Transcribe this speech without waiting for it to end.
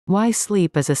Why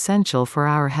sleep is essential for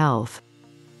our health.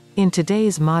 In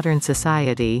today's modern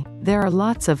society, there are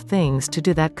lots of things to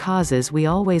do that causes we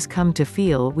always come to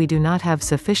feel we do not have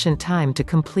sufficient time to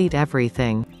complete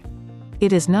everything.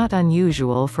 It is not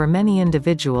unusual for many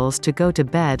individuals to go to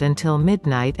bed until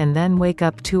midnight and then wake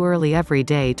up too early every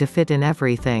day to fit in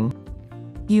everything.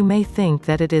 You may think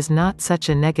that it is not such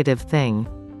a negative thing.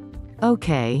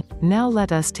 Okay, now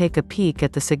let us take a peek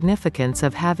at the significance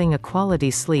of having a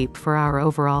quality sleep for our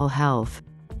overall health.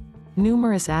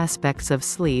 Numerous aspects of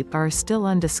sleep are still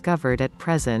undiscovered at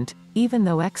present, even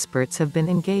though experts have been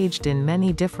engaged in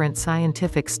many different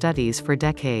scientific studies for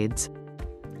decades.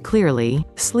 Clearly,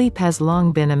 sleep has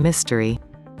long been a mystery.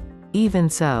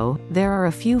 Even so, there are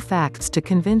a few facts to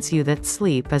convince you that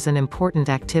sleep is an important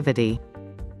activity.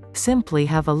 Simply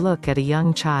have a look at a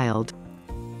young child.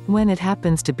 When it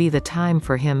happens to be the time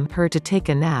for him/her to take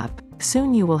a nap,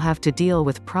 soon you will have to deal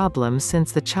with problems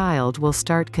since the child will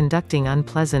start conducting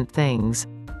unpleasant things.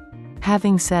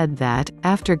 Having said that,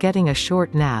 after getting a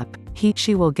short nap,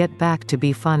 he/she will get back to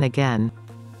be fun again.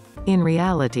 In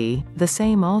reality, the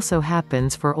same also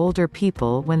happens for older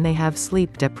people when they have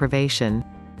sleep deprivation.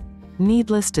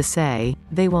 Needless to say,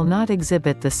 they will not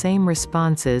exhibit the same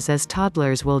responses as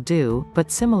toddlers will do,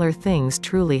 but similar things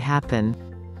truly happen.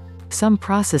 Some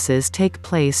processes take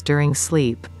place during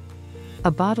sleep. A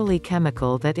bodily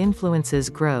chemical that influences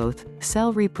growth,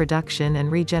 cell reproduction and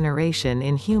regeneration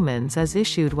in humans is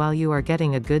issued while you are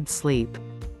getting a good sleep.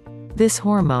 This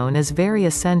hormone is very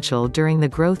essential during the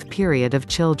growth period of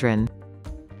children.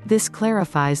 This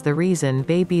clarifies the reason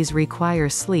babies require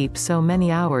sleep so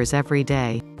many hours every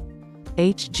day.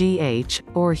 HGH,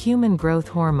 or human growth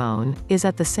hormone, is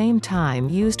at the same time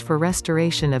used for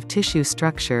restoration of tissue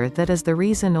structure. That is the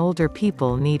reason older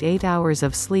people need 8 hours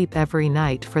of sleep every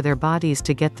night for their bodies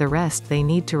to get the rest they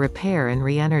need to repair and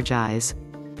re-energize.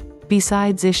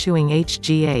 Besides issuing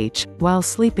HGH, while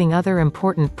sleeping, other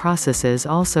important processes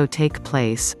also take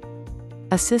place.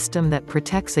 A system that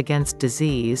protects against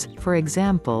disease, for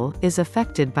example, is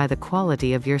affected by the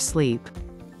quality of your sleep.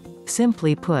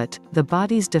 Simply put, the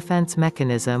body's defense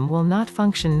mechanism will not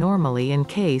function normally in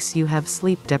case you have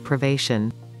sleep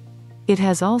deprivation. It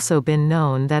has also been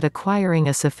known that acquiring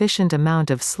a sufficient amount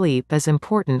of sleep is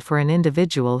important for an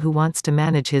individual who wants to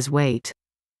manage his weight.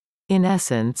 In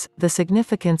essence, the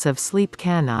significance of sleep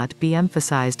cannot be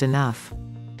emphasized enough.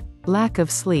 Lack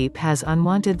of sleep has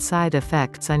unwanted side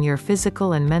effects on your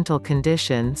physical and mental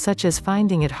condition, such as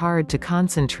finding it hard to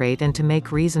concentrate and to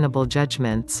make reasonable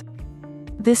judgments.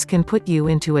 This can put you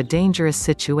into a dangerous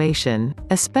situation,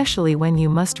 especially when you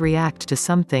must react to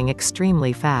something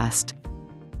extremely fast.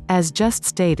 As just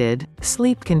stated,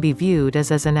 sleep can be viewed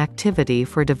as an activity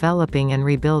for developing and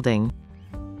rebuilding.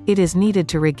 It is needed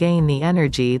to regain the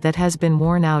energy that has been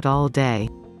worn out all day.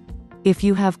 If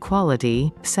you have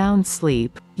quality, sound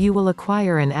sleep, you will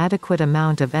acquire an adequate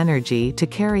amount of energy to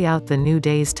carry out the new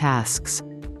day's tasks.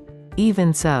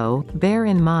 Even so, bear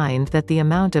in mind that the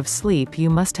amount of sleep you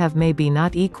must have may be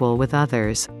not equal with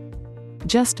others.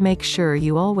 Just make sure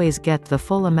you always get the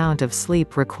full amount of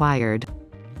sleep required.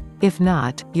 If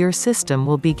not, your system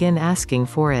will begin asking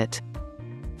for it.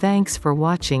 Thanks for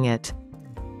watching it.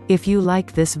 If you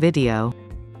like this video,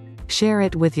 share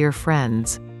it with your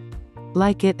friends.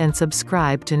 Like it and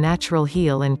subscribe to Natural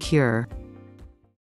Heal and Cure.